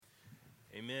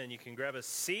Amen. You can grab a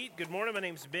seat. Good morning. My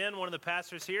name's Ben, one of the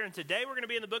pastors here, and today we're going to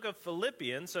be in the book of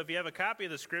Philippians. So if you have a copy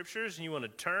of the scriptures and you want to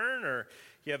turn, or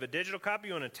you have a digital copy,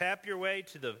 you want to tap your way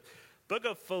to the book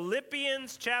of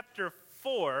Philippians chapter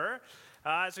 4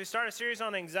 as we start a series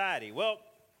on anxiety. Well,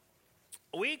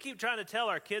 we keep trying to tell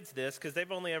our kids this because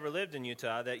they've only ever lived in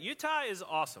Utah, that Utah is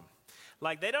awesome.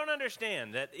 Like, they don't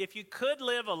understand that if you could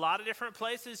live a lot of different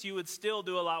places, you would still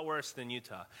do a lot worse than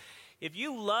Utah. If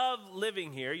you love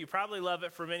living here, you probably love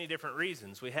it for many different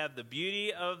reasons. We have the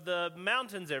beauty of the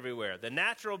mountains everywhere, the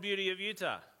natural beauty of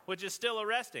Utah, which is still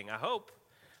arresting, I hope.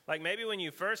 Like, maybe when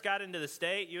you first got into the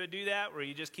state, you would do that, where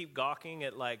you just keep gawking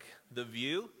at, like, the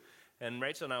view. And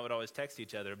Rachel and I would always text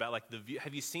each other about, like, the view.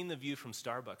 Have you seen the view from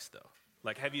Starbucks, though?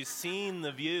 Like, have you seen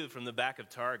the view from the back of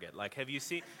Target? Like, have you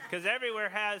seen? Because everywhere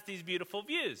has these beautiful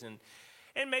views. And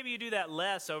maybe you do that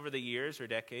less over the years or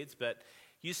decades, but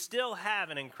you still have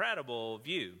an incredible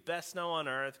view. Best snow on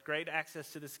earth, great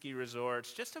access to the ski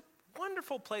resorts, just a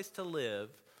wonderful place to live,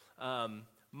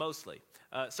 mostly.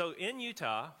 So in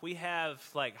Utah, we have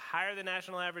like higher than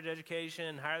national average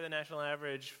education, higher than national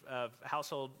average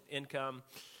household income.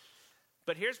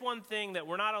 But here's one thing that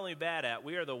we're not only bad at,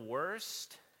 we are the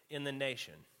worst in the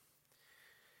nation.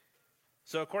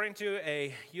 So according to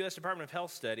a U.S. Department of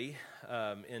Health study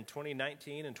in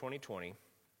 2019 and 2020,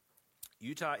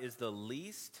 Utah is the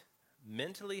least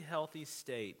mentally healthy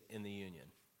state in the union.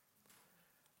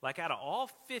 Like, out of all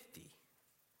 50,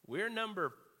 we're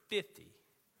number 50.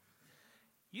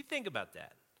 You think about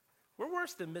that. We're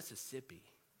worse than Mississippi.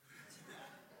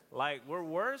 Like, we're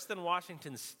worse than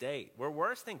Washington State. We're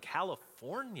worse than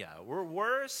California. We're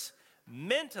worse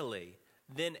mentally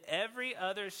than every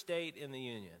other state in the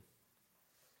union.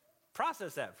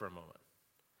 Process that for a moment.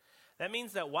 That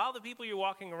means that while the people you're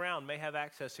walking around may have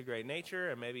access to great nature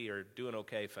and maybe you're doing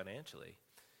okay financially,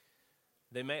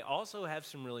 they may also have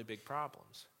some really big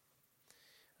problems.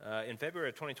 In February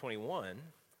of 2021,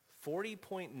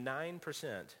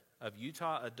 40.9% of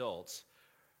Utah adults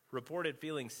reported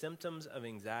feeling symptoms of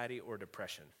anxiety or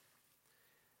depression.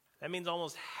 That means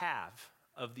almost half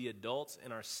of the adults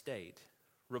in our state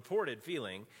reported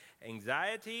feeling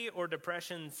anxiety or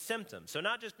depression symptoms. So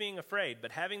not just being afraid,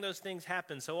 but having those things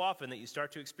happen so often that you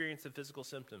start to experience the physical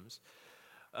symptoms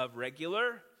of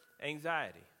regular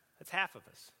anxiety. That's half of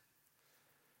us.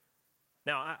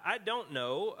 Now, I don't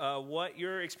know what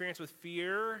your experience with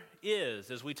fear is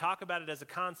as we talk about it as a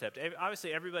concept.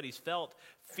 Obviously, everybody's felt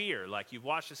fear, like you've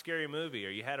watched a scary movie or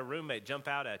you had a roommate jump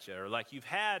out at you, or like you've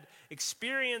had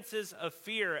experiences of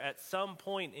fear at some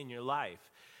point in your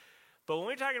life. But when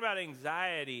we're talking about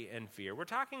anxiety and fear, we're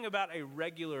talking about a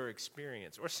regular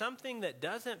experience or something that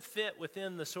doesn't fit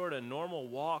within the sort of normal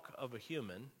walk of a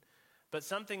human, but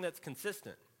something that's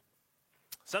consistent,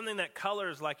 something that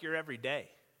colors like your everyday.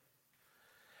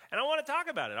 And I want to talk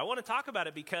about it. I want to talk about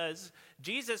it because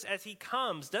Jesus, as he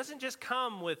comes, doesn't just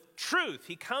come with truth.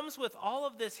 He comes with all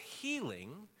of this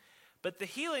healing. But the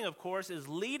healing, of course, is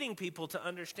leading people to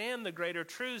understand the greater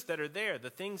truths that are there,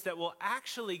 the things that will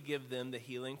actually give them the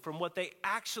healing from what they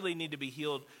actually need to be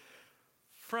healed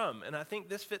from. And I think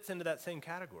this fits into that same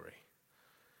category.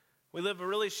 We live a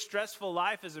really stressful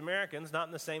life as Americans, not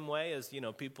in the same way as,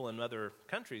 people in other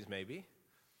countries maybe.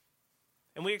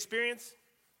 And we experience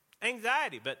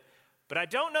anxiety, but I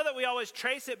don't know that we always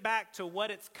trace it back to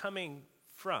what it's coming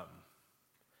from.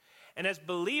 And as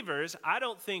believers, I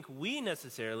don't think we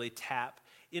necessarily tap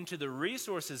into the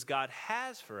resources God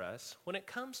has for us when it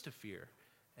comes to fear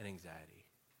and anxiety.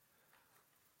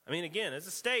 I mean, again, as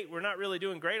a state, we're not really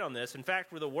doing great on this. In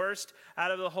fact, we're the worst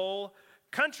out of the whole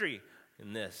country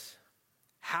in this.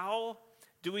 How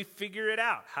do we figure it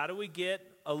out? How do we get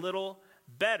a little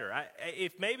better?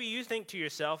 If maybe you think to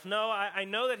yourself, no, I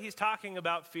know that he's talking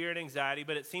about fear and anxiety,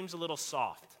 but it seems a little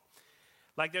soft.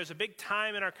 Like, there's a big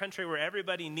time in our country where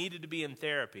everybody needed to be in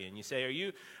therapy. And you say,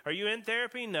 are you in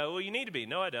therapy? No, well, you need to be.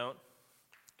 No, I don't.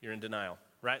 You're in denial,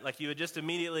 right? Like, you would just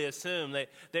immediately assume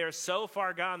they are so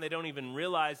far gone they don't even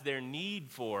realize their need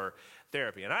for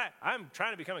therapy. And I'm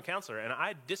trying to become a counselor, and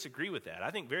I disagree with that. I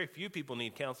think very few people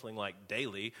need counseling like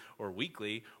daily or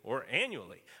weekly or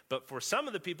annually. But for some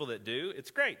of the people that do,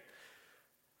 it's great.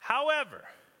 However,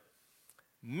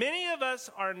 many of us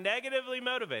are negatively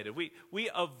motivated. We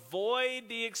avoid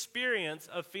the experience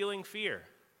of feeling fear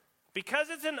because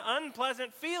it's an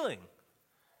unpleasant feeling.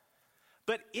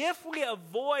 But if we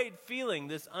avoid feeling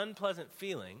this unpleasant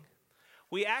feeling,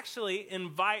 we actually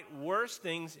invite worse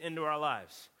things into our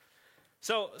lives.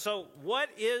 So what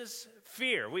is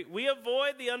fear? We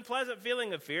avoid the unpleasant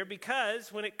feeling of fear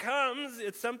because when it comes,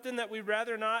 it's something that we'd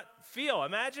rather not feel.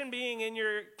 Imagine being in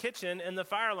your kitchen and the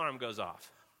fire alarm goes off.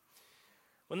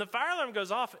 When the fire alarm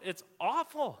goes off, it's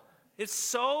awful. It's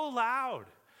so loud.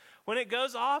 When it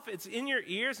goes off, it's in your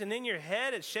ears and in your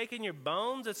head. It's shaking your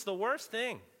bones. It's the worst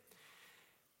thing.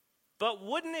 But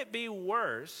wouldn't it be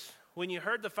worse when you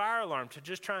heard the fire alarm to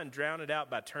just try and drown it out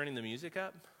by turning the music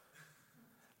up?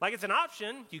 Like, it's an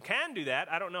option. You can do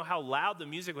that. I don't know how loud the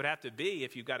music would have to be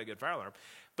if you've got a good fire alarm.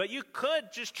 But you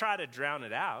could just try to drown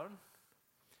it out.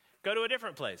 Go to a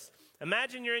different place.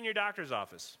 Imagine you're in your doctor's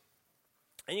office.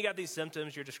 And you got these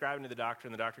symptoms you're describing to the doctor,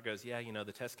 and the doctor goes, yeah,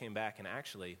 the test came back, and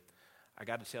actually, I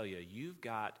got to tell you, you've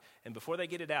got, and before they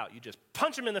get it out, you just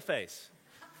punch them in the face.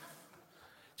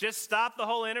 Just stop the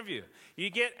whole interview.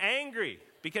 You get angry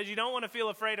because you don't want to feel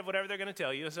afraid of whatever they're going to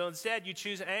tell you. So instead, you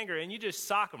choose anger, and you just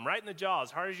sock them right in the jaw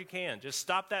as hard as you can. Just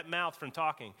stop that mouth from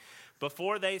talking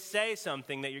before they say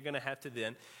something that you're going to have to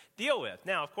then deal with.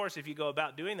 Now, of course, if you go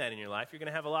about doing that in your life, you're going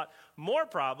to have a lot more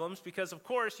problems because, of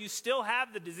course, you still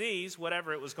have the disease,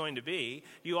 whatever it was going to be.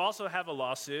 You also have a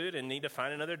lawsuit and need to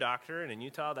find another doctor. And in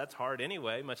Utah, that's hard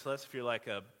anyway, much less if you're like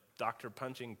a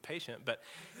doctor-punching patient. But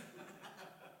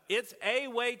it's a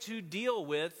way to deal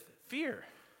with fear.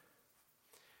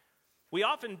 We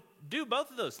often do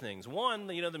both of those things. One,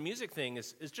 the music thing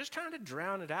is just trying to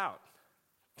drown it out.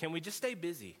 Can we just stay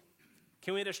busy?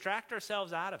 Can we distract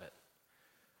ourselves out of it?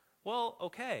 Well,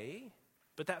 okay,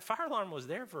 but that fire alarm was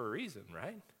there for a reason,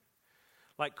 right?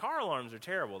 Like, car alarms are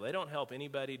terrible. They don't help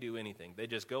anybody do anything. They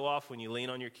just go off when you lean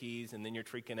on your keys and then you're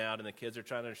freaking out and the kids are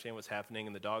trying to understand what's happening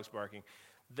and the dog's barking.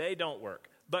 They don't work.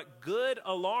 But good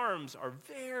alarms are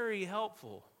very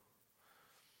helpful.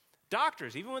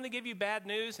 Doctors, even when they give you bad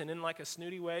news and in like a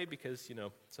snooty way, because,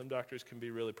 some doctors can be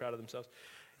really proud of themselves,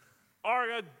 are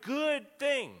a good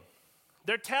thing.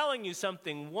 They're telling you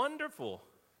something wonderful.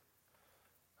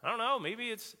 I don't know, maybe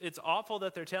it's awful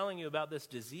that they're telling you about this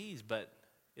disease, but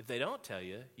if they don't tell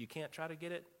you, you can't try to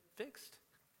get it fixed.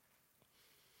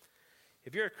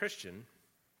 If you're a Christian,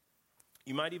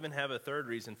 you might even have a third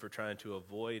reason for trying to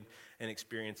avoid an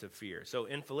experience of fear. So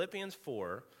in Philippians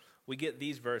 4, we get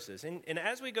these verses. And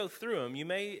as we go through them, you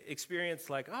may experience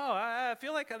like, I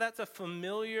feel like that's a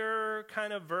familiar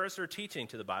kind of verse or teaching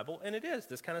to the Bible. And it is.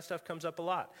 This kind of stuff comes up a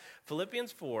lot.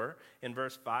 Philippians 4 in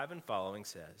verse 5 and following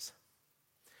says,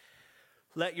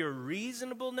 "Let your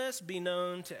reasonableness be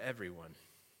known to everyone.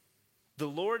 The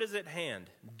Lord is at hand.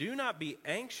 Do not be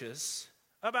anxious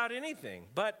about anything,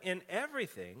 but in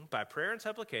everything, by prayer and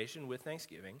supplication with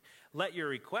thanksgiving, let your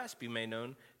requests be made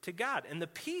known to God. And the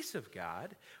peace of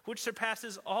God, which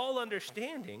surpasses all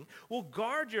understanding, will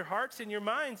guard your hearts and your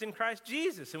minds in Christ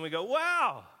Jesus." And we go,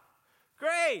 wow,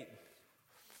 great.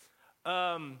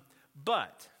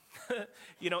 But,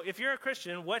 if you're a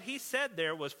Christian, what he said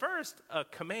there was first a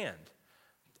command.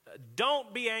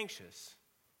 Don't be anxious.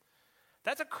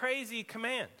 That's a crazy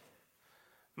command.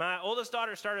 My oldest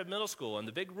daughter started middle school, and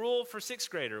the big rule for sixth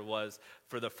grader was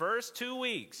for the first 2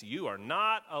 weeks, you are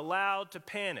not allowed to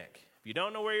panic. If you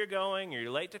don't know where you're going or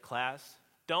you're late to class,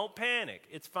 don't panic.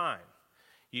 It's fine.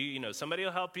 Somebody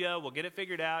will help you. We'll get it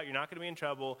figured out. You're not going to be in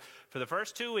trouble. For the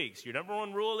first 2 weeks, your number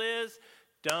one rule is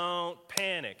don't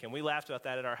panic. And we laughed about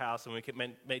that at our house, and we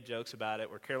made jokes about it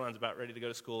where Caroline's about ready to go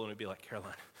to school, and we'd be like,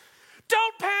 "Caroline,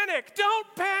 don't panic,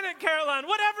 Caroline.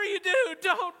 Whatever you do,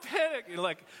 don't panic."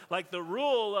 Like the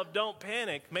rule of don't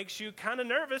panic makes you kind of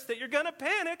nervous that you're going to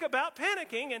panic about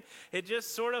panicking, and it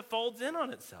just sort of folds in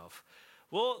on itself.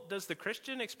 Well, does the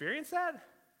Christian experience that?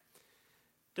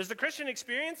 Does the Christian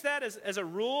experience that as a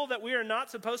rule that we are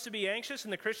not supposed to be anxious?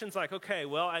 And the Christian's like, okay,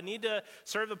 well, I need to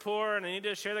serve the poor, and I need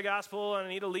to share the gospel, and I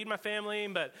need to lead my family,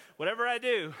 but whatever I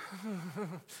do,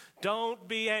 don't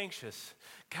be anxious.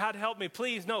 God help me,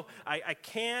 please. No, I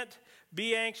can't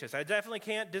be anxious. I definitely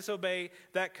can't disobey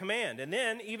that command. And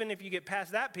then, even if you get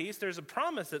past that piece, there's a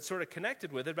promise that's sort of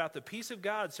connected with it about the peace of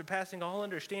God surpassing all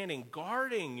understanding,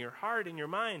 guarding your heart and your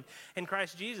mind in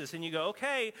Christ Jesus. And you go,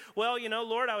 okay, well,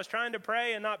 Lord, I was trying to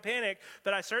pray and not panic,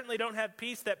 but I certainly don't have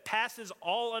peace that passes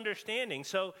all understanding.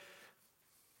 So,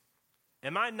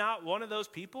 am I not one of those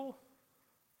people?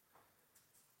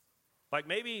 Like,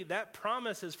 maybe that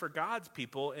promise is for God's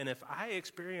people, and if I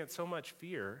experience so much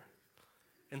fear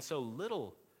and so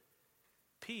little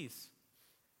peace,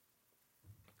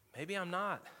 maybe I'm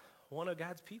not one of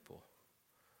God's people.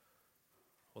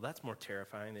 Well, that's more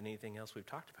terrifying than anything else we've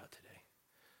talked about today.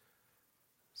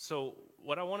 So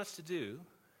what I want us to do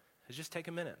is just take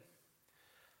a minute.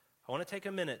 I want to take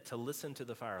a minute to listen to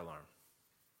the fire alarm.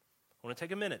 I want to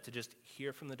take a minute to just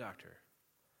hear from the doctor.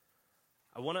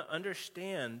 I want to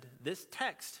understand this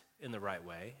text in the right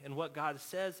way and what God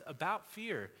says about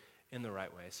fear in the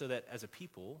right way, so that as a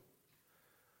people,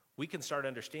 we can start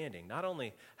understanding not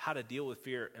only how to deal with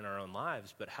fear in our own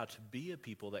lives, but how to be a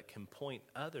people that can point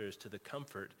others to the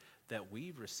comfort that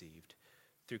we've received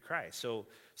through Christ.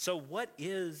 So what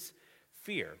is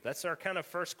fear? That's our kind of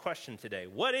first question today.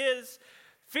 What is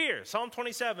fear? Psalm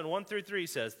 27, 1-3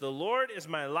 says, "The Lord is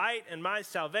my light and my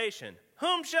salvation.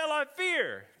 Whom shall I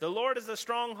fear? The Lord is the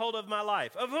stronghold of my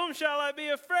life. Of whom shall I be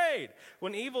afraid?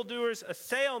 When evildoers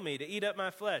assail me to eat up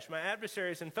my flesh, my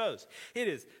adversaries and foes, it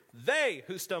is they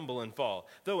who stumble and fall.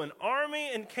 Though an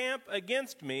army encamp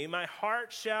against me, my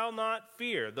heart shall not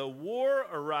fear. Though war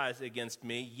arise against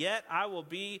me, yet I will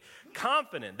be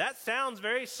confident." That sounds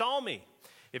very psalmy.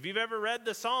 If you've ever read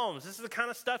the Psalms, this is the kind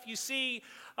of stuff you see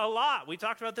a lot. We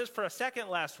talked about this for a second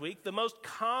last week. The most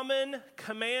common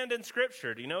command in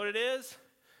Scripture. Do you know what it is?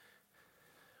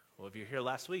 Well, if you're here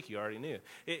last week, you already knew.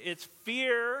 It's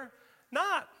fear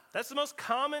not. That's the most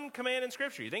common command in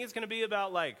Scripture. You think it's going to be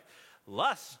about like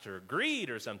lust or greed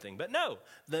or something. But no,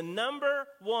 the number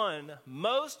one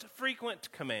most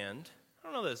frequent command, I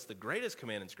don't know that it's the greatest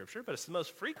command in Scripture, but it's the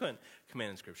most frequent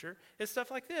command in Scripture, is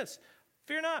stuff like this.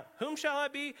 Fear not. Whom shall I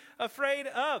be afraid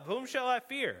of? Whom shall I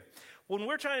fear? When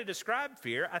we're trying to describe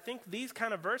fear, I think these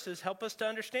kind of verses help us to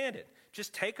understand it.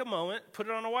 Just take a moment, put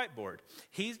it on a whiteboard.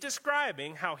 He's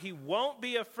describing how he won't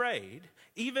be afraid,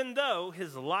 even though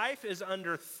his life is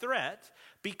under threat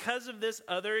because of this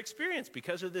other experience,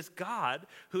 because of this God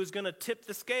who's going to tip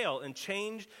the scale and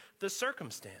change the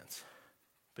circumstance.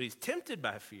 But he's tempted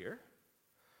by fear.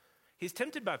 He's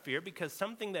tempted by fear because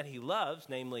something that he loves,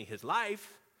 namely his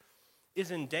life, is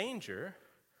in danger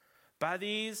by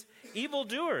these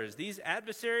evildoers, these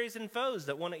adversaries and foes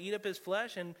that want to eat up his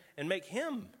flesh and make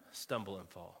him stumble and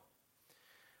fall.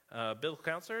 A biblical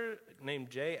counselor named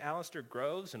J. Alistair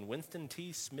Groves and Winston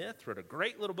T. Smith wrote a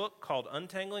great little book called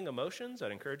Untangling Emotions.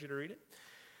 I'd encourage you to read it.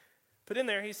 But in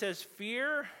there he says,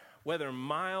 fear, whether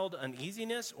mild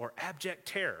uneasiness or abject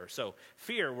terror. So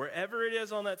fear, wherever it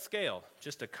is on that scale,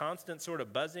 just a constant sort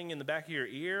of buzzing in the back of your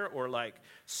ear or like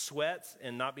sweats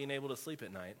and not being able to sleep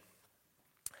at night,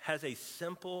 has a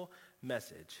simple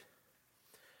message.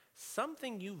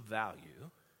 Something you value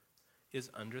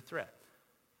is under threat.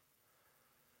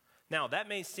 Now, that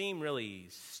may seem really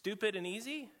stupid and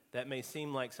easy. That may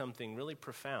seem like something really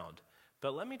profound.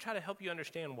 But let me try to help you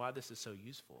understand why this is so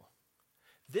useful.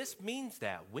 This means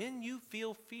that when you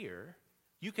feel fear,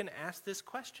 you can ask this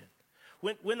question.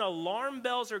 When alarm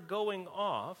bells are going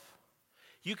off,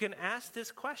 you can ask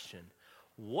this question.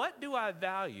 What do I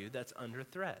value that's under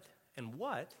threat? And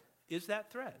what is that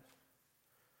threat?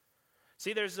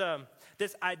 See, there's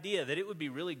this idea that it would be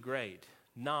really great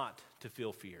not to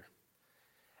feel fear.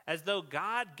 As though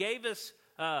God gave us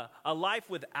a life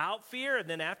without fear, and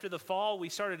then after the fall, we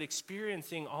started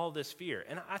experiencing all this fear.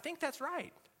 And I think that's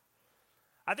right.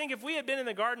 I think if we had been in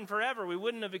the garden forever, we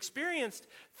wouldn't have experienced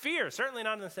fear, certainly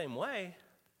not in the same way.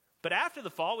 But after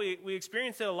the fall, we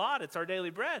experienced it a lot. It's our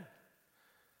daily bread.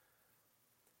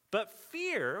 But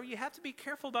fear, you have to be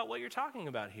careful about what you're talking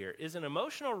about here, is an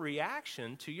emotional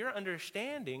reaction to your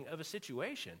understanding of a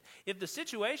situation. If the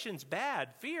situation's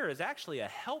bad, fear is actually a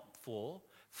helpful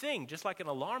thing, just like an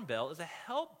alarm bell is a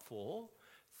helpful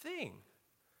thing.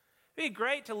 It'd be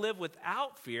great to live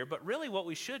without fear, but really what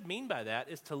we should mean by that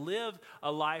is to live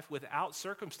a life without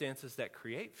circumstances that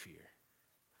create fear.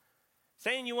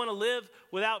 Saying you want to live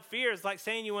without fear is like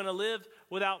saying you want to live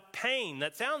without pain.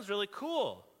 That sounds really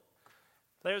cool.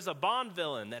 There's a Bond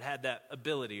villain that had that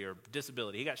ability or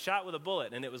disability. He got shot with a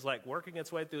bullet, and it was like working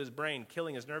its way through his brain,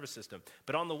 killing his nervous system.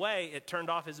 But on the way, it turned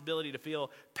off his ability to feel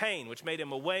pain, which made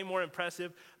him a way more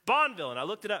impressive Bond villain. I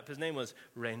looked it up. His name was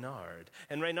Reynard.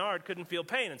 And Reynard couldn't feel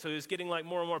pain, and so he was getting like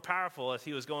more and more powerful as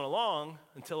he was going along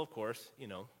until, of course,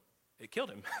 it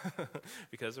killed him.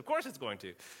 Because, of course, it's going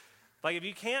to. Like, if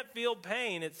you can't feel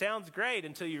pain, it sounds great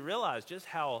until you realize just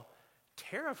how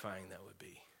terrifying that would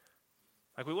be.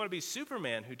 Like, we want to be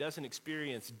Superman who doesn't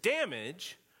experience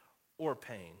damage or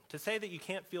pain. To say that you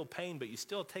can't feel pain, but you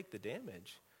still take the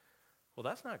damage, well,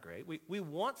 that's not great. We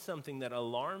want something that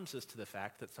alarms us to the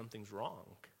fact that something's wrong.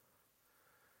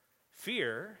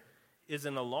 Fear is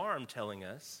an alarm telling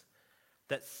us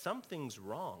that something's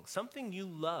wrong. Something you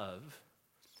love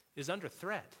is under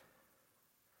threat.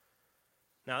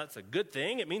 Now, that's a good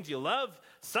thing. It means you love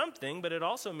something, but it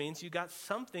also means you got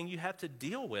something you have to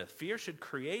deal with. Fear should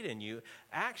create in you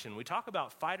action. We talk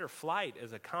about fight or flight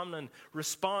as a common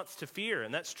response to fear,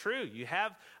 and that's true. You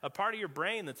have a part of your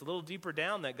brain that's a little deeper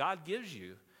down that God gives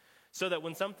you so that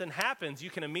when something happens, you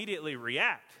can immediately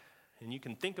react, and you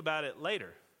can think about it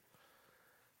later.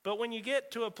 But when you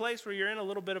get to a place where you're in a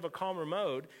little bit of a calmer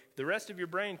mode, the rest of your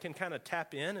brain can kind of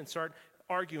tap in and start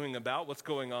arguing about what's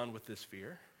going on with this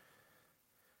fear.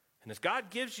 And as God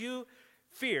gives you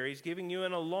fear, he's giving you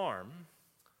an alarm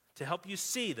to help you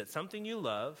see that something you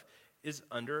love is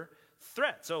under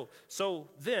threat. So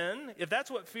then, if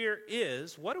that's what fear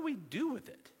is, what do we do with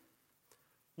it?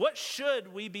 What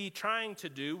should we be trying to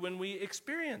do when we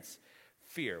experience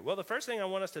fear? Well, the first thing I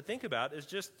want us to think about is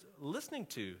just listening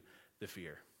to the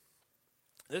fear.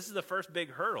 This is the first big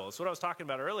hurdle. It's what I was talking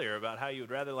about earlier, about how you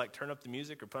would rather turn up the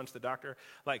music or punch the doctor.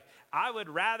 I would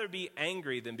rather be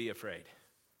angry than be afraid.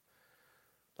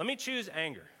 Let me choose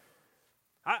anger.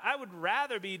 I would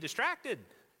rather be distracted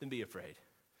than be afraid.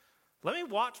 Let me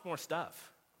watch more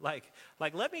stuff. Let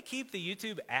me keep the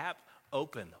YouTube app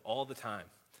open all the time.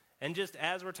 And just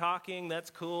as we're talking,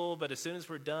 that's cool, but as soon as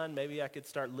we're done, maybe I could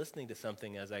start listening to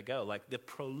something as I go. The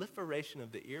proliferation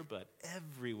of the earbud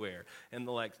everywhere and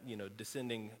the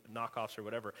descending knockoffs or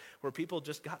whatever, where people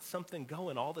just got something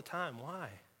going all the time. Why?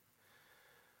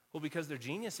 Well, because they're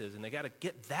geniuses and they got to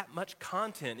get that much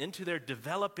content into their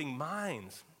developing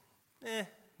minds.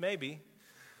 Maybe.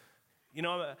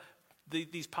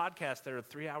 These podcasts that are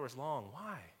 3 hours long,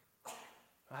 why?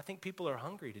 I think people are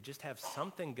hungry to just have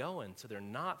something going so they're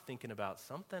not thinking about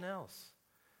something else.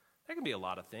 There can be a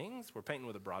lot of things. We're painting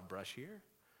with a broad brush here.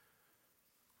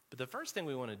 But the first thing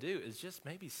we want to do is just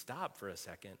maybe stop for a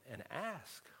second and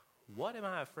ask, what am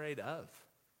I afraid of?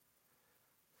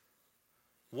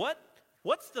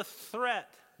 What's the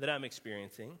threat that I'm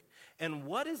experiencing? And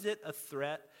what is it a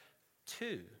threat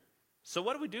to? So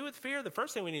what do we do with fear? The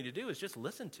first thing we need to do is just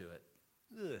listen to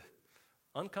it.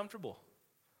 Uncomfortable.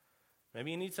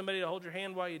 Maybe you need somebody to hold your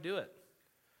hand while you do it.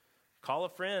 Call a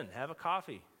friend, have a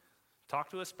coffee, talk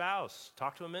to a spouse,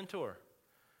 talk to a mentor.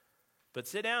 But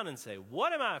sit down and say,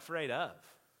 what am I afraid of?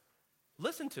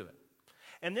 Listen to it.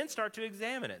 And then start to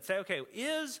examine it. Say, okay,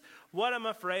 is what I'm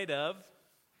afraid of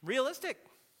realistic?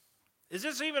 Is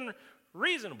this even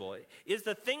reasonable? Is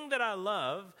the thing that I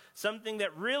love something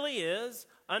that really is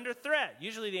under threat?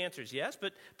 Usually the answer is yes,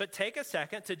 but take a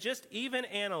second to just even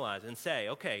analyze and say,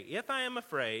 okay, if I am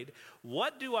afraid,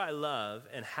 what do I love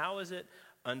and how is it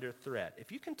under threat?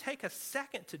 If you can take a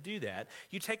second to do that,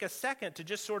 you take a second to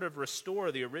just sort of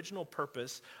restore the original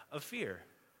purpose of fear.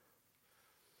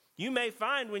 You may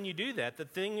find when you do that, the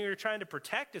thing you're trying to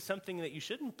protect is something that you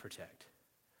shouldn't protect.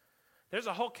 There's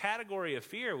a whole category of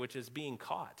fear, which is being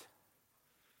caught.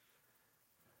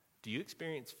 Do you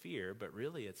experience fear, but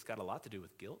really it's got a lot to do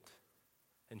with guilt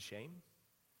and shame?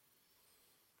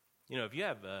 If you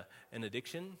have an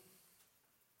addiction,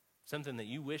 something that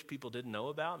you wish people didn't know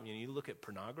about, you look at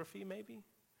pornography maybe,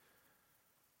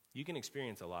 you can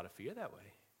experience a lot of fear that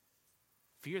way.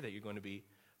 Fear that you're going to be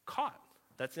caught.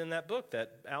 That's in that book,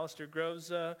 that Alistair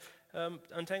Grove's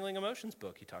Untangling Emotions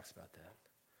book. He talks about that.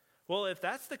 Well, if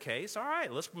that's the case, all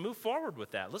right, let's move forward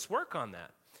with that. Let's work on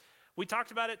that. We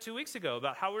talked about it 2 weeks ago,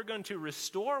 about how we're going to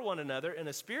restore one another in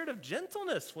a spirit of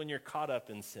gentleness when you're caught up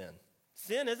in sin.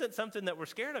 Sin isn't something that we're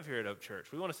scared of here at Oak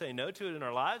Church. We want to say no to it in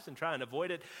our lives and try and avoid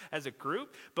it as a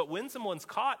group. But when someone's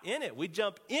caught in it, we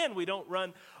jump in. We don't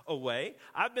run away.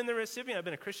 I've been the recipient. I've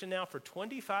been a Christian now for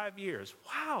 25 years.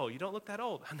 Wow, you don't look that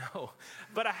old. I know.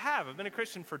 But I have. I've been a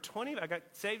Christian for I got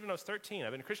saved when I was 13.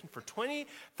 I've been a Christian for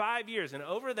 25 years. And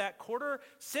over that quarter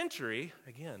century,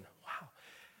 again, wow,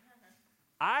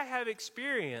 I have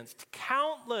experienced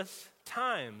countless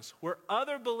times where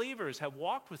other believers have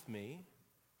walked with me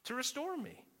to restore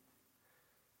me.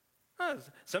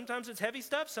 Sometimes it's heavy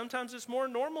stuff. Sometimes it's more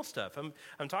normal stuff.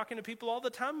 I'm talking to people all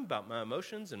the time about my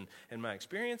emotions and my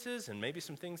experiences and maybe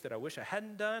some things that I wish I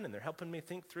hadn't done, and they're helping me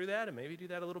think through that and maybe do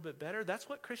that a little bit better. That's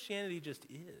what Christianity just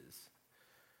is.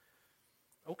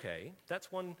 Okay,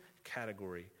 that's one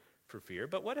category for fear.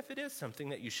 But what if it is something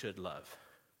that you should love?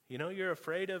 You're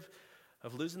afraid of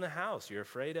losing the house. You're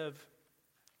afraid of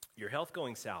your health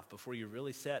going south before you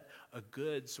really set a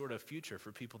good sort of future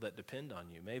for people that depend on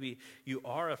you. Maybe you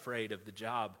are afraid of the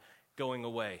job going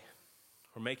away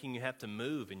or making you have to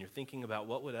move, and you're thinking about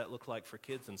what would that look like for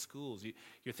kids in schools.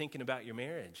 You're thinking about your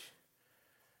marriage.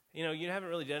 You haven't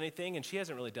really done anything, and she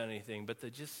hasn't really done anything, but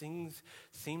things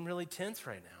seem really tense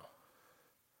right now.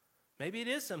 Maybe it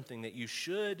is something that you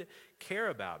should care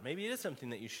about. Maybe it is something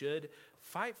that you should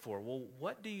fight for. Well,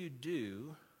 what do you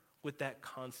do with that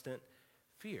constant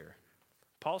fear?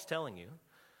 Paul's telling you,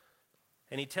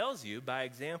 and he tells you by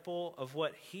example of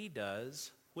what he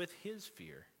does with his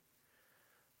fear.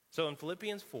 So in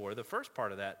Philippians 4, the first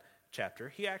part of that chapter,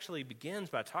 he actually begins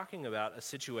by talking about a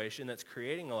situation that's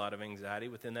creating a lot of anxiety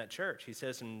within that church. He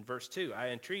says in verse 2, I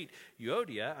entreat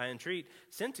Euodia, I entreat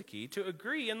Syntyche to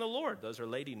agree in the Lord. Those are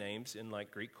lady names in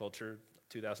Greek culture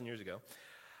 2,000 years ago.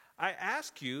 I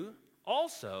ask you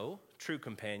also, true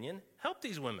companion, help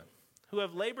these women who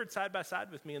have labored side by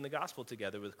side with me in the gospel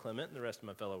together with Clement and the rest of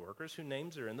my fellow workers, whose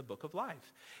names are in the book of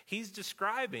life. He's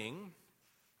describing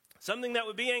something that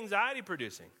would be anxiety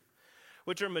producing,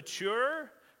 which are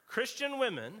mature Christian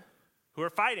women who are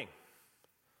fighting.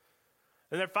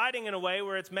 And they're fighting in a way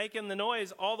where it's making the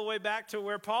noise all the way back to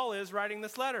where Paul is writing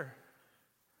this letter.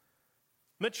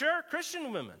 Mature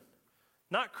Christian women,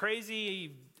 not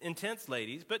crazy, intense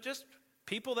ladies, but just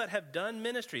people that have done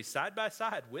ministry side by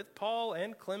side with Paul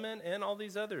and Clement and all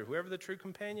these other, whoever the true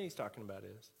companion he's talking about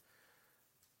is.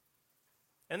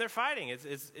 And they're fighting.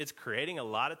 It's creating a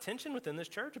lot of tension within this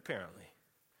church, apparently.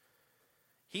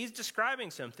 He's describing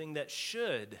something that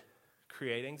should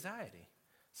create anxiety.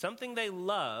 Something they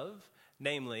love,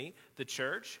 namely the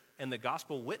church and the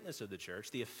gospel witness of the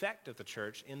church, the effect of the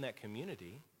church in that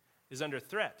community, is under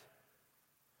threat.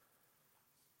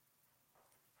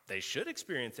 They should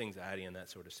experience anxiety in that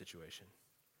sort of situation.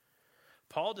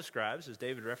 Paul describes, as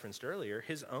David referenced earlier,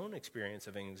 his own experience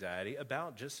of anxiety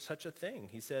about just such a thing.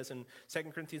 He says in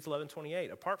 2 Corinthians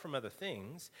 11:28, apart from other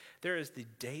things, there is the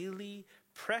daily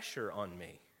pressure on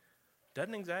me.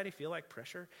 Doesn't anxiety feel like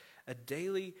pressure? A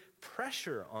daily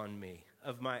pressure on me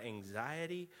of my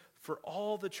anxiety for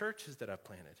all the churches that I've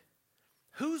planted.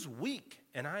 Who's weak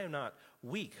and I am not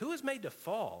weak? Who is made to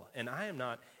fall and I am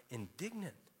not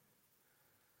indignant?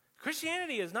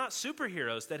 Christianity is not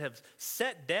superheroes that have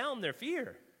set down their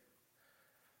fear.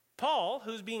 Paul,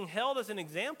 who's being held as an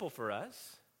example for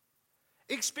us,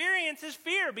 experiences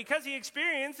fear because he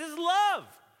experiences love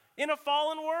in a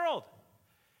fallen world.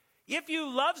 If you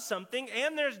love something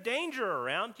and there's danger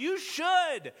around, you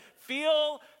should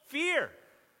feel fear.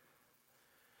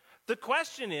 The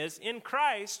question is, in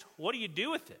Christ, what do you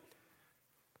do with it?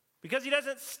 Because he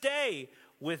doesn't stay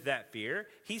with that fear.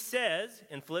 He says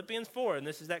in Philippians 4, and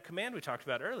this is that command we talked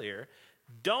about earlier,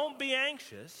 don't be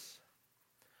anxious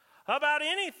about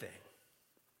anything,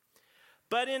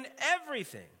 but in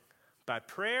everything, by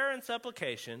prayer and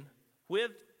supplication,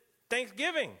 with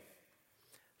thanksgiving,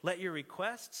 let your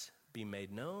requests be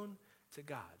made known to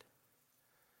God.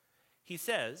 He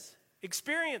says,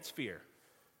 experience fear.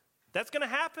 That's going to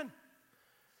happen.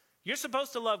 You're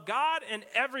supposed to love God and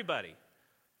everybody.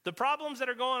 The problems that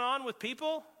are going on with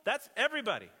people, that's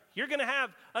everybody. You're going to have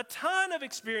a ton of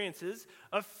experiences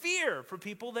of fear for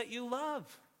people that you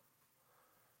love.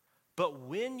 But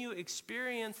when you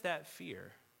experience that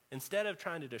fear, instead of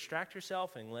trying to distract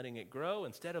yourself and letting it grow,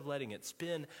 instead of letting it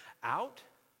spin out,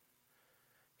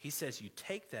 he says you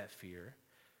take that fear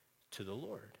to the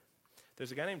Lord.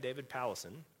 There's a guy named David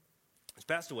Powlison. He's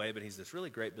passed away, but he's this really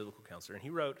great biblical counselor, and he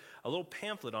wrote a little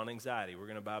pamphlet on anxiety. We're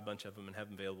going to buy a bunch of them and have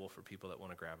them available for people that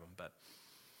want to grab them. But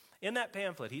in that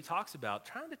pamphlet, he talks about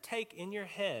trying to take in your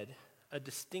head a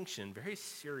distinction very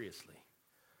seriously.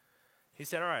 He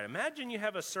said, all right, imagine you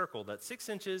have a circle that's 6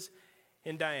 inches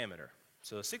in diameter,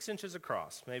 so 6 inches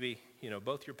across, maybe,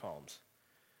 both your palms.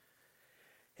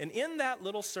 And in that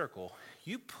little circle,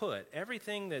 you put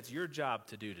everything that's your job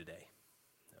to do today.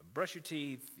 Brush your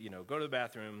teeth, go to the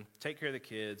bathroom, take care of the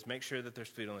kids, make sure that there's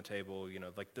food on the table,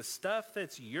 like the stuff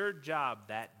that's your job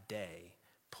that day,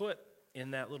 put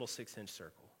in that little 6-inch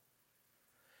circle.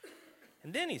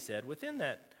 And then he said, within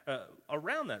that,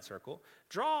 around that circle,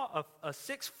 draw a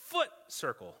 6-foot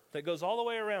circle that goes all the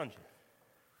way around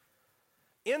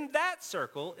you. In that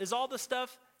circle is all the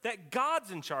stuff that God's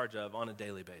in charge of on a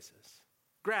daily basis.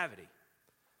 Gravity,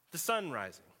 the sun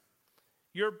rising,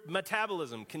 your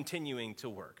metabolism continuing to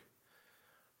work.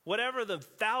 Whatever the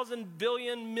 1,000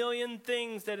 billion million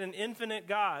things that an infinite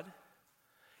God,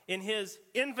 in his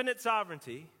infinite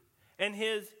sovereignty and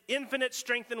his infinite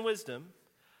strength and wisdom,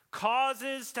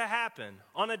 causes to happen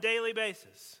on a daily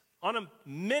basis, on a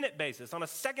minute basis, on a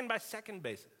second by second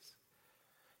basis.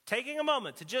 Taking a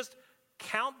moment to just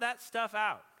count that stuff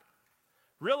out.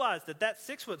 Realize that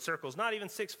 6-foot circle is not even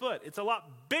 6 foot. It's a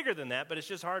lot bigger than that, but it's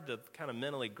just hard to kind of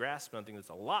mentally grasp something that's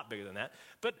a lot bigger than that,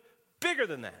 but bigger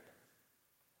than that.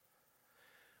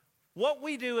 What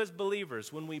we do as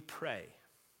believers when we pray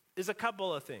is a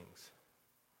couple of things.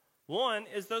 One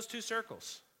is those 2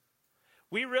 circles.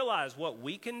 We realize what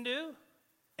we can do,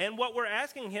 and what we're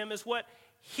asking him is what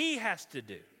he has to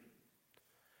do.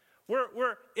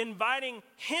 We're inviting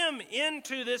him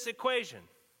into this equation.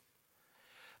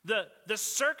 The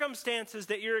circumstances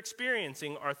that you're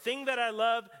experiencing are thing that I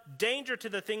love, danger to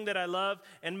the thing that I love,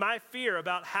 and my fear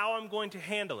about how I'm going to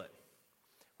handle it.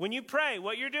 When you pray,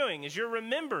 what you're doing is you're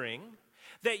remembering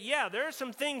that, there are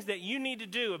some things that you need to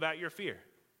do about your fear.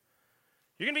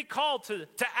 You're going to be called to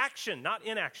action, not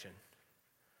inaction.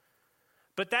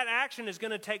 But that action is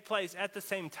going to take place at the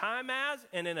same time as,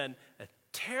 and in an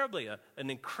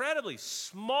incredibly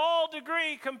small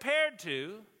degree compared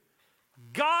to,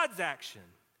 God's action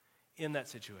in that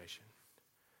situation.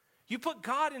 You put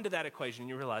God into that equation,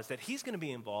 you realize that he's going to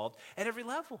be involved at every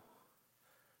level.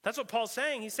 That's what Paul's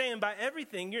saying. He's saying by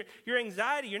everything, your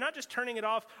anxiety, you're not just turning it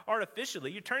off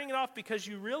artificially. You're turning it off because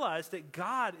you realize that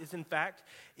God is, in fact,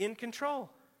 in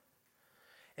control.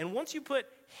 And once you put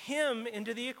him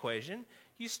into the equation,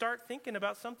 you start thinking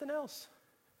about something else.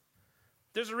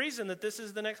 There's a reason that this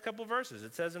is the next couple verses.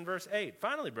 It says in verse 8,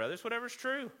 finally, brothers, whatever is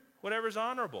true, whatever is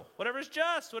honorable, whatever is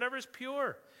just, whatever is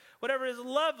pure, whatever is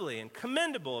lovely and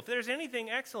commendable, if there's anything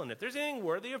excellent, if there's anything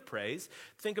worthy of praise,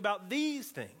 think about these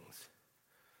things.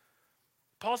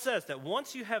 Paul says that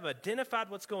once you have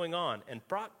identified what's going on and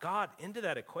brought God into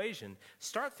that equation,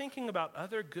 start thinking about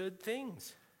other good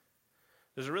things.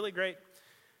 There's a really great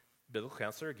biblical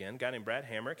counselor, again, a guy named Brad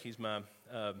Hamrick. He's my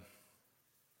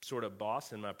sort of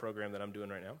boss in my program that I'm doing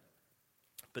right now.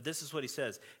 But this is what he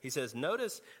says. He says,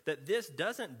 notice that this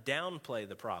doesn't downplay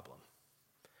the problem.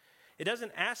 It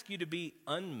doesn't ask you to be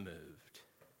unmoved.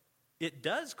 It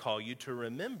does call you to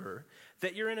remember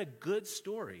that you're in a good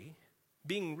story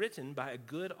being written by a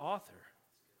good author.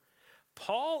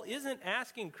 Paul isn't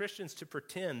asking Christians to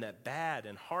pretend that bad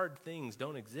and hard things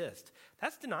don't exist.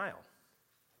 That's denial,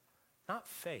 not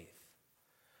faith.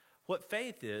 What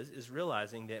faith is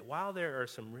realizing that while there are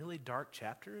some really dark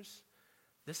chapters,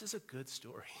 this is a good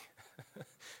story.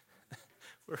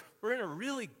 We're in a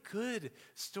really good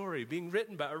story being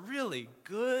written by a really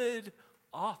good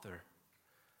author.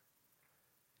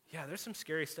 Yeah, there's some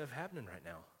scary stuff happening right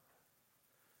now.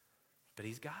 But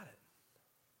he's got it.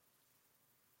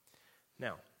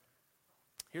 Now,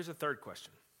 here's a third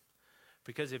question.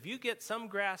 Because if you get some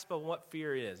grasp on what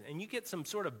fear is, and you get some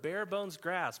sort of bare bones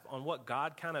grasp on what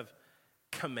God kind of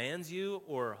commands you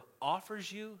or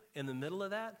offers you in the middle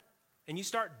of that, and you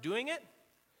start doing it,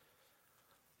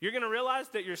 you're going to realize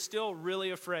that you're still really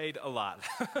afraid a lot.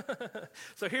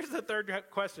 So here's the third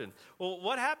question. Well,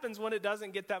 what happens when it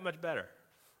doesn't get that much better?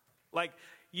 Like,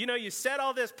 you know, you said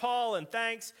all this, Paul, and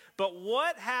thanks, but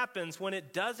what happens when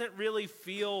it doesn't really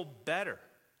feel better?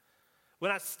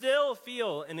 When I still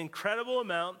feel an incredible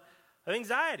amount of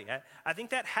anxiety. I think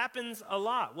that happens a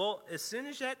lot. Well, as soon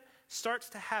as that starts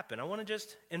to happen, I want to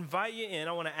just invite you in.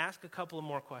 I want to ask a couple of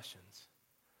more questions.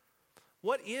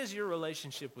 What is your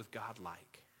relationship with God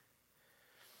like?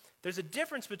 There's a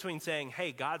difference between saying,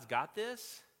 hey, God's got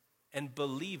this, and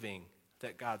believing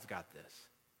that God's got this.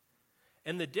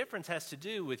 And the difference has to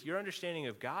do with your understanding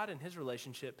of God and his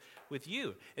relationship with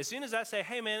you. As soon as I say,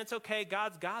 hey, man, it's okay,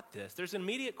 God's got this, there's an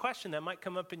immediate question that might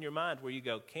come up in your mind where you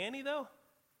go, can he, though?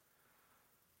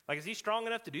 Like, is he strong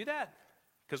enough to do that?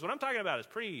 Because what I'm talking about is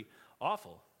pretty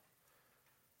awful.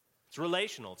 It's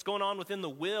relational. It's going on within the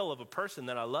will of a person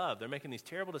that I love. They're making these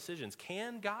terrible decisions.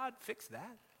 Can God fix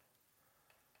that?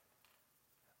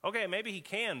 Okay, maybe he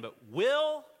can, but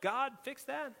will God fix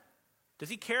that? Does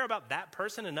he care about that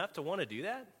person enough to want to do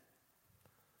that?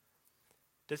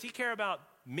 Does he care about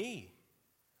me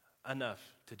enough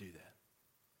to do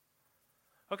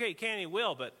that? Okay, he can, he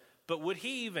will, but would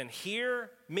he even hear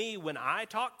me when I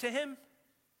talk to him?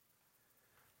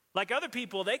 Like other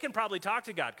people, they can probably talk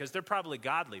to God because they're probably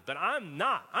godly, but I'm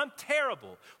not. I'm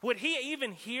terrible. Would he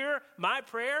even hear my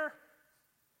prayer?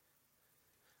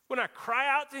 When I cry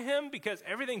out to him because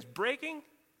everything's breaking?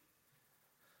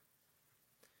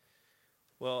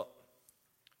 Well,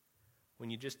 when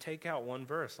you just take out one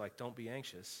verse, like don't be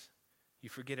anxious, you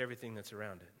forget everything that's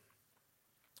around it.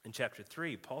 In chapter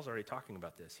 3, Paul's already talking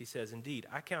about this. He says, indeed,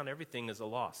 I count everything as a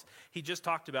loss. He just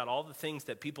talked about all the things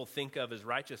that people think of as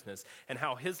righteousness and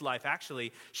how his life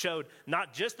actually showed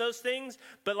not just those things,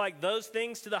 but like those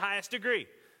things to the highest degree.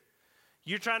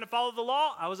 You're trying to follow the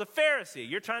law? I was a Pharisee.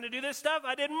 You're trying to do this stuff?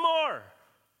 I did more.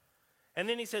 And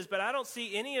then he says, but I don't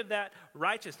see any of that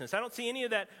righteousness. I don't see any of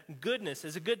that goodness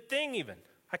as a good thing even.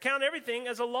 I count everything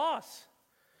as a loss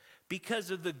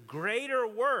because of the greater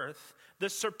worth, the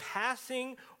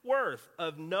surpassing worth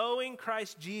of knowing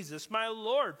Christ Jesus, my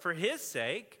Lord. For his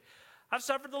sake, I've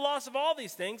suffered the loss of all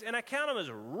these things, and I count them as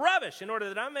rubbish in order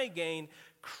that I may gain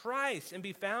Christ and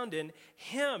be found in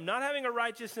him, not having a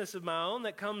righteousness of my own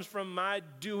that comes from my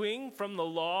doing, from the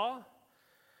law,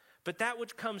 but that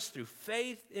which comes through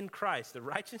faith in Christ, the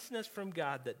righteousness from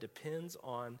God that depends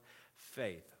on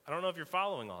faith. I don't know if you're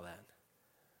following all that.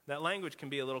 That language can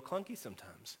be a little clunky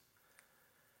sometimes.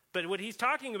 But what he's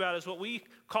talking about is what we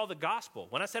call the gospel.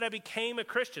 When I said I became a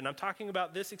Christian, I'm talking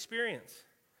about this experience.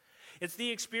 It's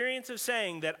the experience of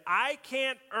saying that I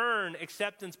can't earn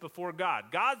acceptance before God.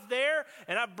 God's there,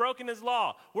 and I've broken his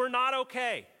law. We're not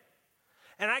okay.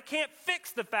 And I can't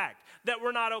fix the fact that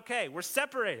we're not okay. We're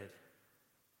separated.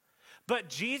 But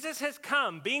Jesus has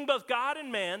come, being both God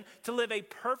and man, to live a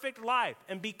perfect life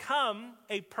and become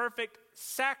a perfect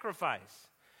sacrifice.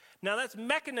 Now that's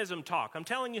mechanism talk. I'm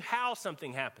telling you how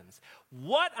something happens.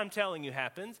 What I'm telling you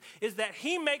happens is that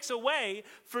he makes a way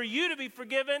for you to be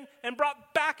forgiven and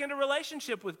brought back into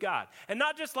relationship with God. And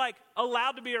not just like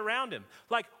allowed to be around him,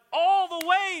 like all the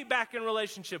way back in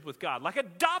relationship with God, like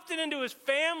adopted into his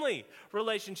family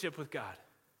relationship with God.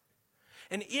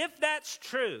 And if that's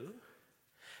true,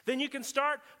 then you can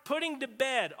start putting to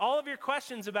bed all of your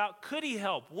questions about could he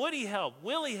help, would he help,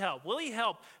 will he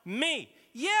help me?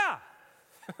 Yeah.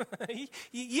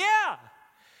 Yeah,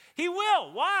 he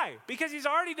will. Why? Because he's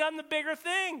already done the bigger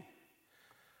thing.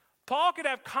 Paul could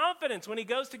have confidence when he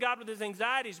goes to God with his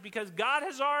anxieties because God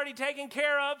has already taken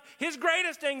care of his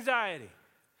greatest anxiety,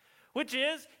 which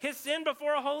is his sin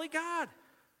before a holy God.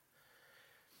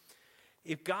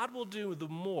 If God will do the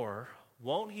more,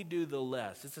 won't he do the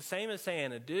less? It's the same as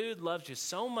saying a dude loves you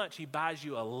so much he buys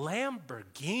you a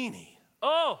Lamborghini.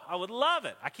 Oh, I would love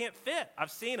it. I can't fit. I've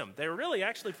seen them. They're really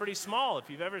actually pretty small if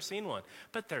you've ever seen one.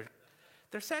 But they're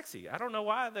sexy. I don't know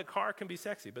why the car can be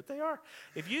sexy, but they are.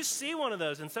 If you see one of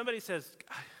those and somebody says,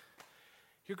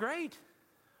 you're great.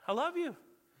 I love you.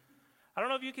 I don't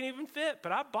know if you can even fit,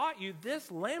 but I bought you this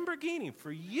Lamborghini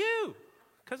for you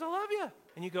because I love you.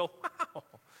 And you go, wow.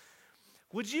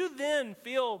 Would you then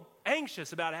feel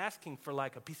anxious about asking for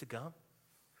like a piece of gum?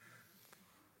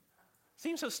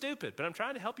 Seems so stupid, but I'm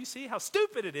trying to help you see how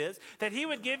stupid it is that he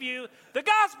would give you the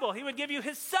gospel. He would give you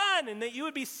his son, and that you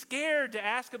would be scared to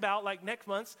ask about like next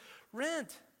month's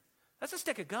rent. That's a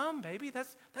stick of gum, baby.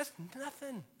 That's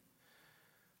nothing.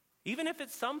 Even if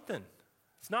it's something,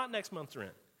 it's not next month's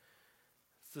rent.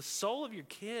 It's the soul of your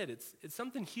kid. It's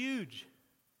something huge.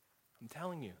 I'm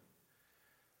telling you.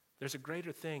 There's a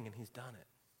greater thing, and he's done it.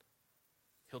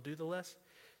 He'll do the less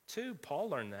too. Paul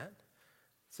learned that.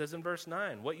 It says in verse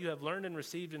 9, what you have learned and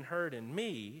received and heard in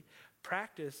me,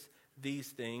 practice these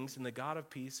things, and the God of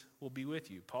peace will be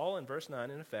with you. Paul in verse 9,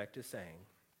 in effect, is saying,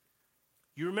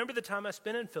 you remember the time I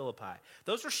spent in Philippi.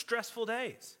 Those were stressful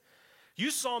days. You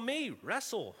saw me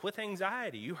wrestle with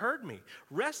anxiety. You heard me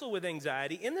wrestle with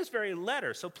anxiety in this very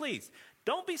letter. So please,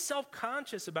 don't be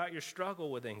self-conscious about your struggle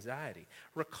with anxiety.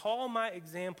 Recall my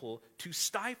example to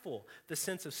stifle the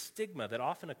sense of stigma that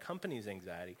often accompanies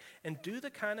anxiety and do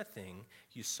the kind of thing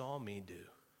you saw me do.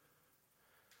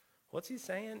 What's he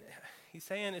saying? He's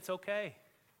saying it's okay.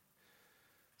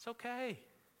 It's okay.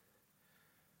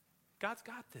 God's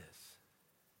got this.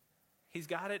 He's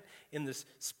got it in this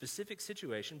specific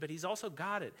situation, but he's also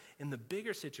got it in the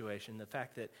bigger situation, the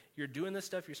fact that you're doing the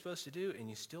stuff you're supposed to do and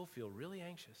you still feel really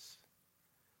anxious.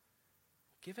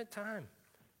 Give it time.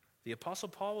 The Apostle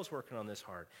Paul was working on this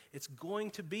hard. It's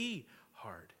going to be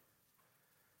hard.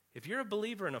 If you're a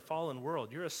believer in a fallen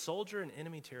world, you're a soldier in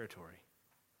enemy territory.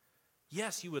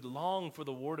 Yes, you would long for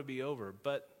the war to be over,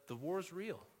 but the war's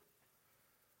real.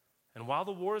 And while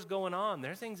the war is going on,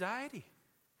 there's anxiety.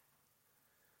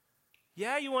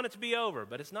 Yeah, you want it to be over,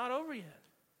 but it's not over yet.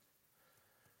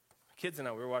 My kids and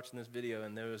I, we were watching this video,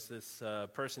 and there was this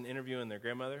person interviewing their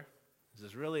grandmother. It was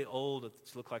this really old,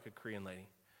 she looked like a Korean lady.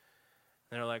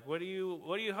 And they're like, what do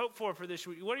you hope for this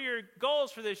year? What are your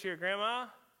goals for this year, Grandma?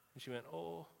 And she went,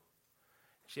 oh.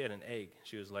 She had an egg.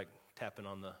 She was like tapping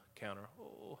on the counter.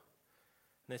 Oh.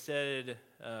 And they said,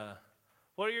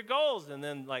 what are your goals? And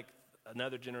then like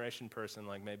another generation person,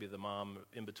 like maybe the mom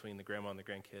in between the grandma and the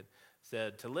grandkid,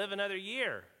 said, to live another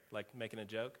year, like making a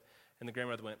joke. And the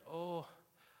grandmother went, oh,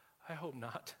 I hope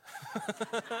not.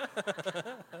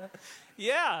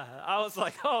 Yeah, I was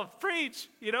like, oh, preach.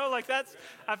 You know, like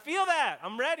I feel that.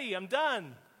 I'm ready. I'm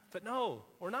done. But no,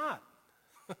 we're not.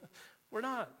 We're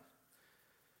not.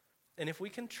 And if we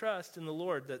can trust in the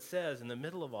Lord that says in the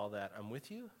middle of all that, I'm with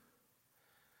you,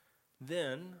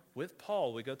 then with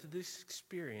Paul, we go through this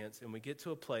experience and we get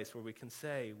to a place where we can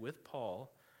say with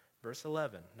Paul, verse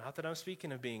 11, not that I'm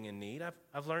speaking of being in need.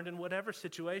 I've learned in whatever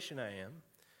situation I am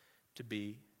to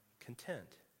be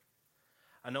content.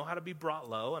 I know how to be brought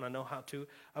low, and I know how to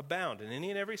abound. In any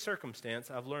and every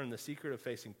circumstance, I've learned the secret of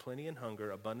facing plenty and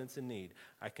hunger, abundance and need.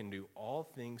 I can do all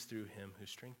things through him who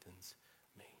strengthens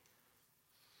me.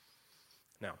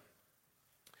 Now,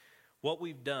 what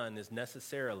we've done is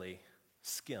necessarily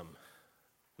skim.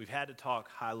 We've had to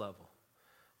talk high level.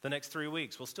 The next 3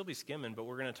 weeks, we'll still be skimming, but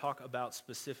we're going to talk about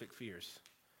specific fears.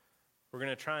 We're going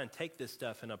to try and take this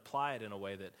stuff and apply it in a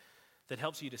way that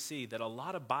helps you to see that a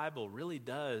lot of Bible really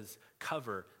does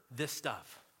cover this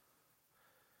stuff.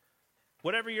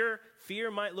 Whatever your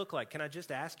fear might look like, can I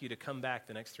just ask you to come back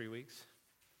the next 3 weeks?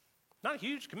 Not a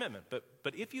huge commitment, but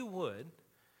if you would,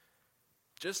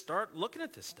 just start looking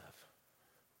at this stuff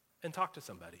and talk to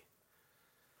somebody.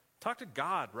 Talk to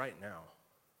God right now.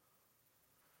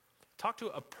 Talk to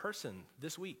a person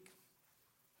this week.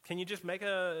 Can you just make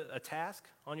a task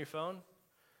on your phone?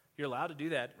 You're allowed to do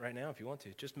that right now if you want to.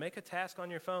 Just make a task on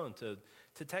your phone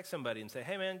to text somebody and say,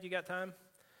 hey man, you got time?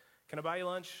 Can I buy you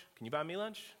lunch? Can you buy me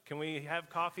lunch? Can we have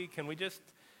coffee? Can we just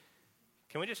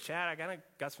chat? I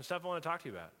got some stuff I want to talk to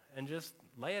you about. And just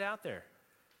lay it out there.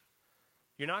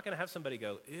 You're not going to have somebody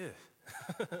go, ew.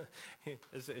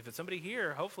 If it's somebody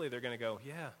here, hopefully they're going to go,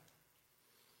 yeah,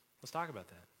 let's talk about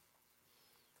that.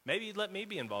 Maybe you'd let me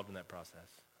be involved in that process.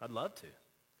 I'd love to.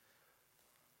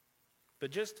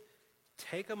 But just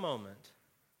take a moment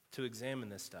to examine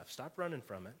this stuff. Stop running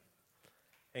from it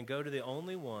and go to the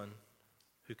only one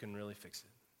who can really fix it.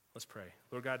 Let's pray.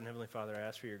 Lord God and Heavenly Father, I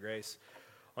ask for your grace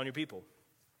on your people.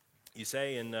 You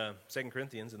say in 2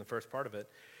 Corinthians, in the first part of it,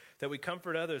 that we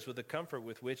comfort others with the comfort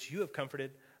with which you have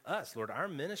comforted us. Lord, our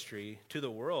ministry to the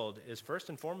world is first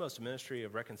and foremost a ministry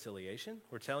of reconciliation.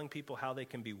 We're telling people how they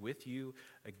can be with you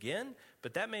again,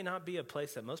 but that may not be a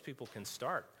place that most people can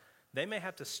start. They may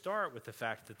have to start with the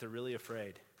fact that they're really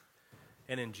afraid.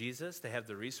 And in Jesus, they have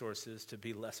the resources to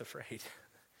be less afraid.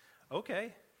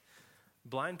 Okay.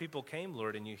 Blind people came,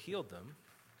 Lord, and you healed them,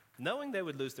 knowing they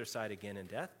would lose their sight again in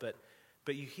death, but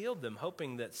you healed them,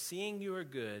 hoping that seeing you are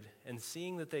good and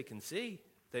seeing that they can see,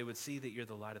 they would see that you're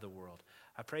the light of the world.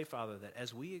 I pray, Father, that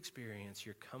as we experience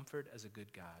your comfort as a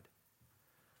good God,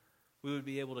 we would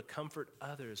be able to comfort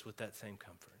others with that same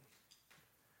comfort.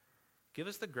 Give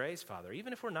us the grace, Father,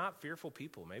 even if we're not fearful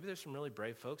people. Maybe there's some really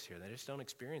brave folks here. They just don't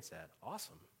experience that.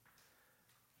 Awesome.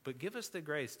 But give us the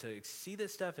grace to see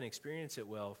this stuff and experience it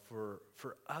well for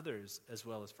others as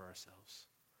well as for ourselves.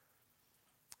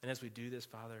 And as we do this,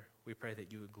 Father, we pray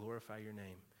that you would glorify your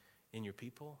name in your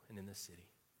people and in this city.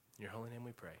 In your holy name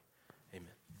we pray.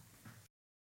 Amen.